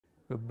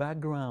The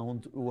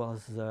background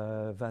was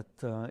that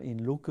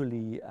in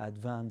locally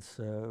advanced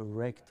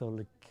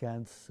rectal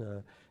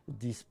cancer,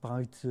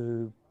 despite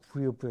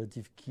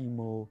preoperative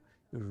chemo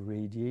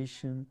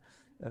radiation,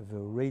 the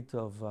rate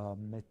of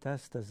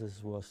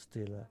metastasis was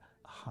still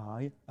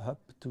high,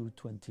 up to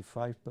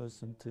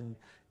 25%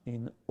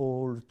 in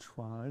all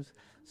trials.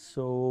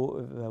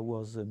 So there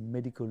was a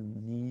medical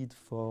need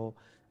for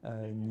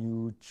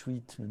new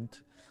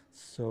treatment.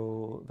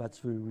 So that's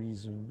the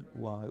reason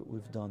why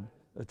we've done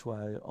a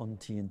trial on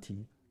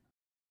TNT.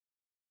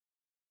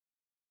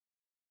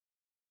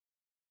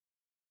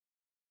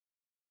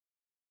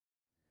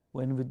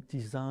 When we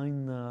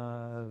designed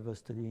the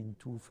study in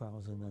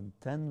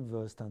 2010,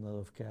 the standard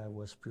of care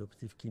was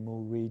preoperative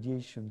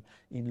chemoradiation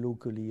in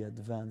locally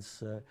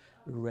advanced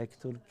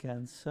rectal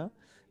cancer.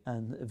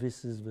 And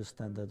this is the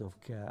standard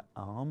of care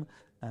arm.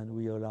 And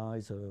we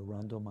realized a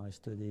randomized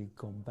study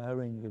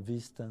comparing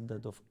this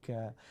standard of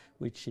care,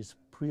 which is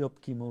pre-op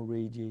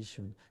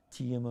chemoradiation,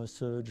 TMO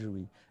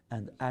surgery,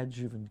 and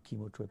adjuvant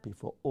chemotherapy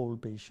for all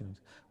patients,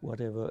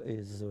 whatever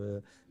is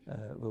the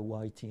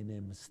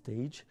YTNM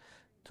stage,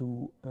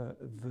 to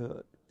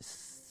the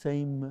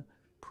same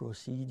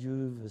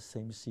procedure, the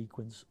same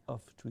sequence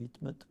of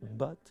treatment,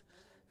 but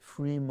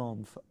 3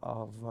 months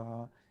of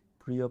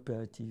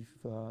preoperative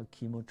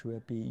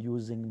chemotherapy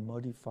using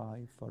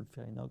modified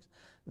FOLFIRINOX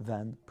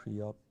than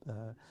pre-op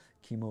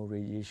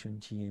chemoradiation,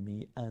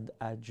 GME, and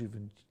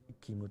adjuvant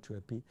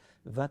chemotherapy,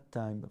 that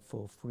time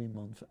for 3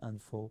 months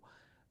and for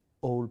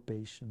all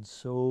patients.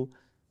 So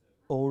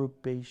all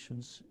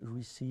patients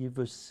receive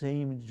the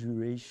same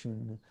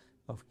duration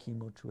of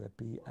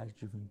chemotherapy,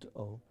 adjuvant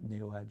or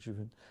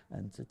neoadjuvant,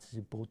 and it's an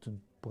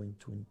important point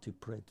to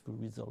interpret the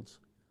results.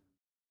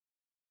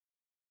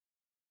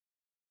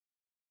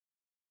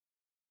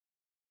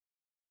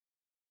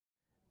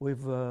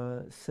 With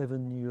a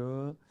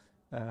 7-year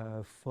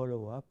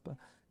follow-up,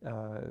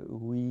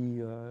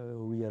 we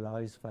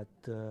realized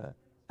that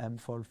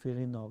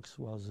mFOLFIRINOX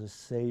was a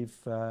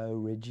safe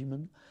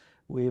regimen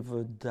with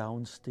a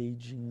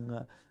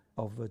downstaging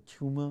of a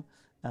tumor,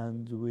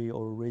 and we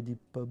already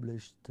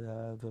published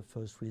the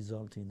first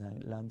result in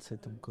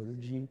Lancet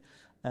Oncology,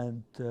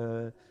 and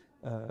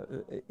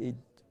it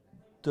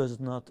does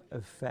not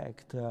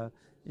affect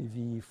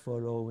the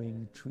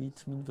following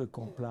treatment. The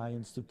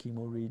compliance to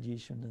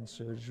chemoradiation and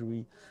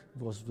surgery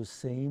was the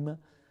same.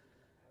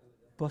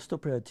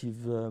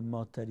 Postoperative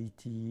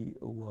mortality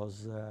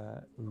was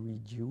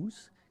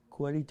reduced.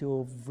 Quality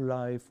of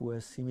life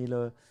was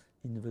similar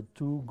in the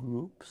 2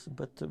 groups,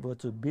 but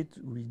was a bit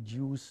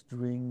reduced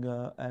during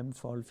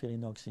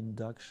mFOLFIRINOX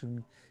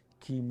induction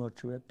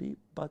chemotherapy.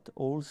 But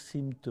all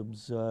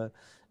symptoms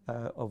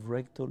of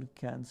rectal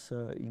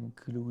cancer,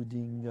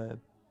 including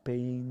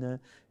pain,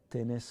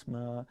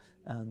 tenesma,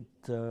 and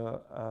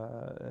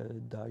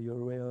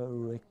diarrhea,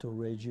 rectal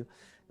regio,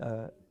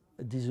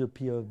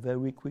 disappear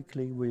very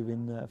quickly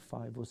within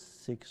 5 or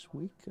 6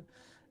 weeks.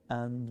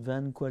 And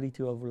then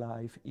quality of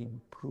life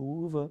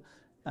improve,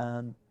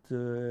 and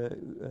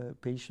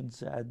patients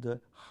had a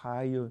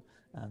higher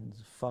and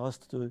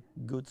faster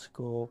good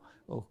score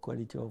of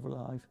quality of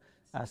life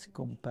as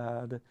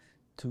compared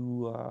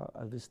to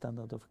the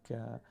standard of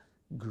care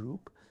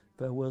group.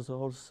 There was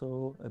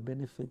also a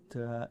benefit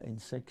in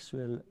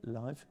sexual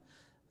life,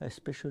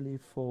 especially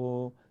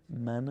for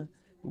men,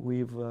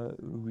 with a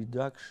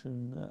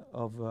reduction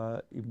of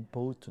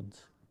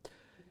impotence.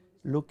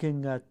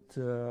 Looking at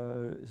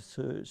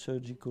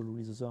surgical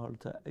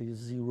result,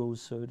 0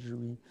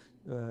 surgery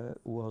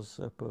was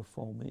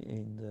performed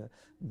in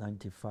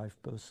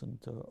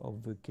 95%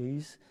 of the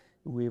case,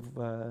 with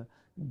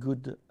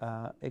good,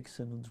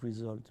 excellent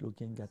result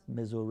looking at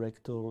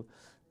mesorectal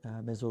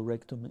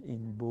mesorectum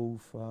in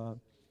both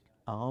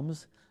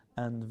arms.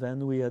 And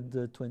then we had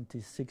the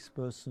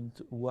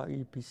 26%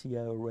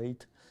 YPCR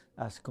rate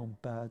as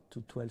compared to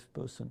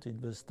 12% in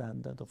the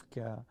standard of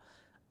care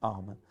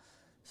arm.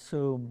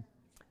 So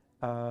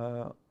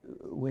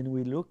when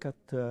we look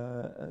at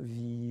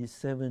the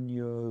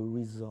 7-year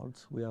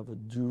results, we have a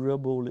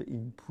durable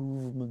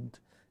improvement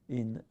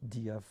in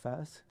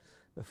DFS,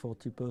 a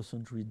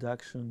 40%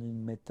 reduction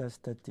in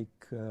metastatic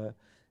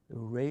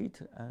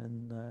rate,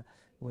 and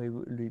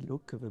when we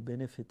look at the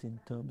benefit in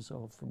terms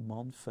of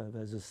month,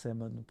 there's a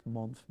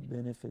 7-month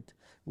benefit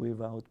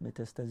without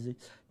metastasis.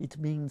 It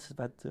means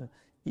that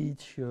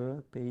each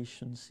year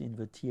patients in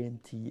the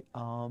TNT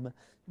arm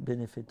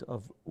benefit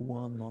of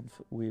 1 month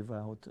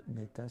without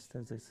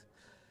metastasis.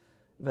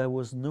 There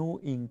was no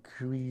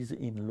increase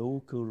in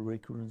local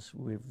recurrence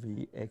with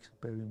the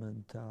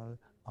experimental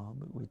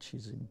arm, which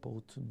is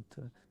important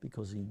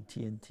because in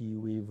TNT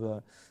with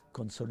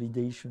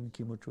consolidation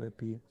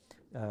chemotherapy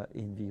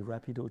in the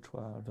Rapido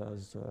trial,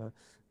 there's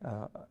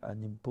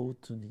an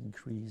important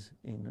increase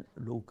in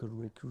local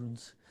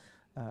recurrence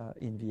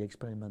in the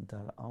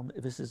experimental arm.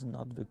 This is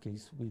not the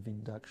case with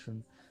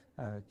induction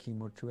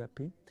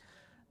chemotherapy.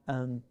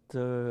 And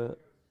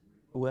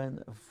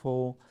when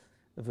for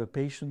the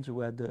patients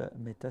who had a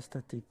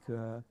metastatic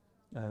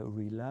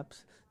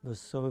relapse, the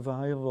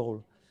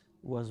survival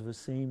was the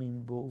same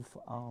in both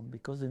arms,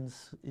 because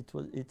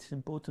it's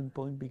important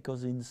point,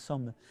 because in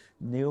some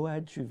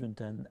neoadjuvant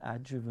and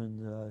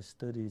adjuvant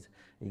studies,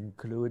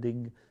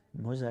 including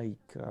mosaic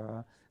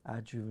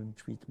adjuvant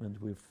treatment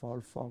with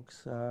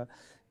FOLFOX,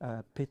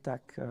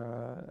 PETAC,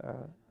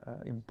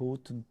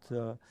 important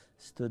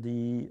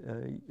study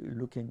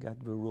looking at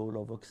the role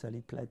of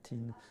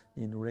oxaliplatin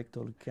in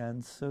rectal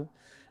cancer,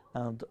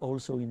 and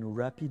also in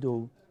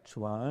Rapido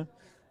trial,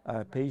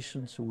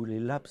 patients who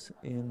relapse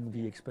in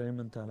the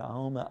experimental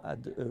arm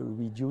had a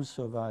reduced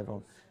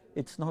survival.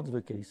 It's not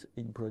the case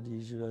in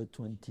PRODIGE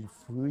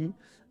 23,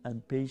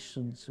 and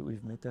patients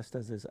with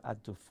metastases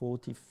at the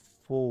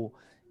 44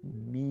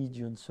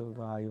 median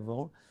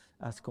survival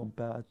as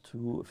compared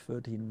to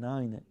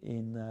 39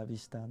 in the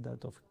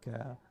standard of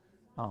care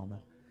arm.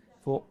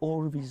 For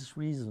all these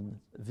reasons,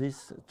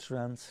 this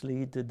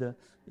translated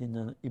in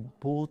an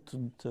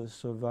important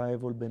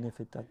survival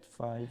benefit at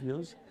 5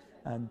 years,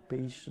 and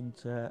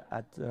patients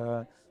had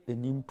an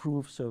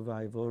improved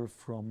survival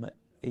from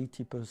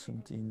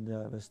 80% in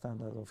the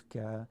standard of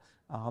care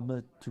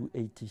arm to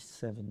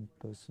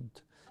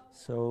 87%.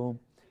 So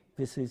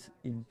this is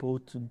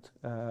important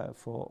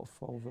for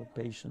the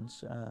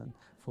patients and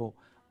for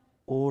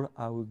all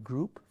our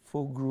group,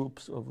 4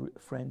 groups of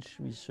French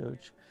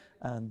research,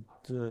 and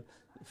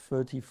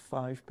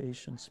 35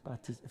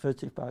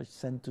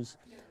 centers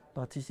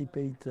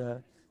participate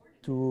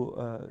to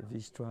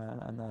this trial,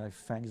 and I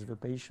thank the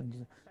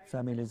patients,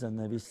 families, and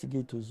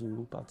investigators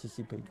who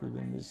participate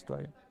within this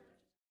trial.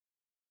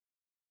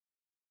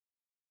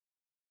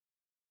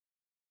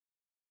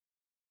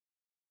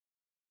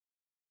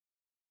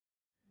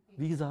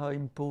 These are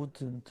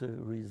important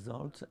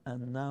results,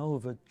 and now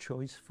the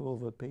choice for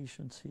the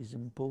patients is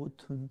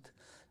important,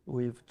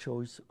 with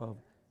choice of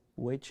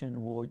weight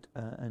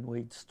and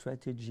weight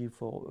strategy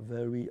for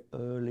very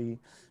early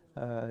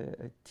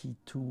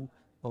T2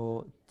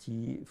 or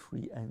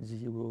T3 and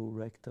 0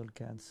 rectal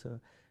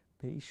cancer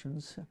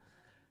patients.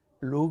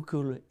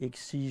 Local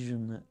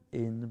excision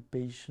in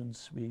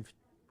patients with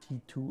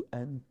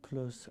T2N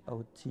plus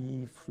or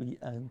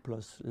T3N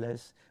plus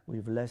less,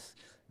 with less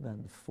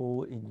than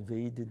 4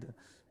 invaded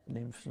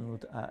lymph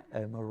node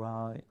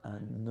MRI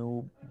and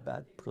no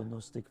bad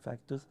prognostic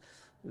factors.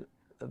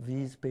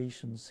 These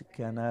patients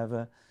can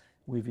have,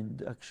 with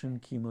induction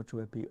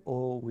chemotherapy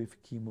or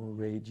with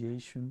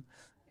chemoradiation,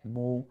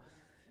 more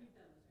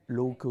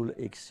local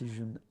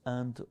excision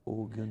and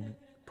organ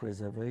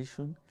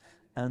preservation.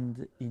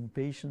 And in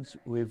patients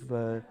with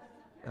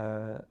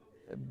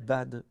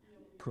bad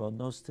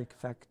prognostic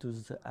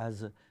factors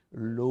as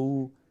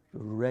low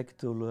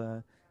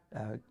rectal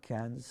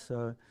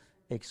cancer,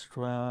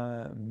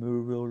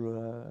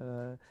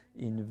 extramural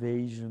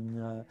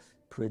invasion,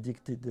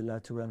 predicted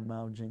lateral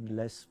margin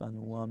less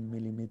than 1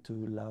 millimeter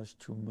large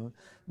tumor,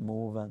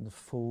 more than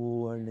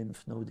 4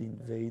 lymph node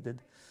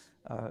invaded.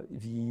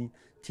 The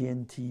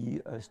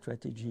TNT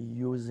strategy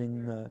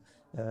using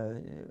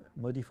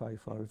modified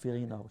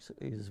FOLFIRINOX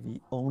is the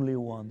only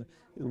one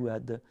who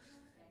had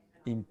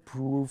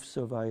improved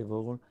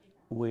survival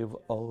with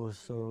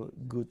also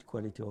good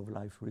quality of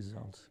life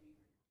results.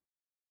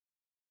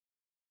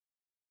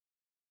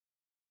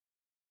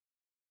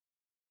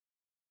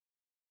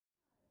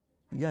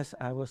 Yes,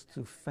 I was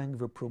to thank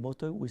the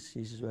promoter, which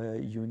is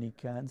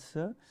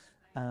Unicancer,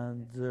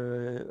 and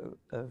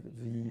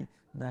the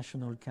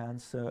National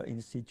Cancer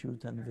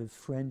Institute and the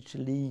French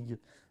League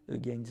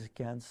Against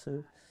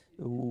Cancer,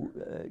 who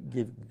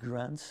give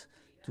grants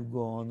to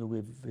go on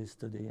with this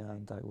study.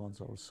 And I want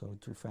also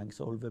to thank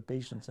all the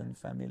patients and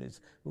families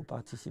who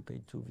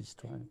participate to this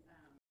trial.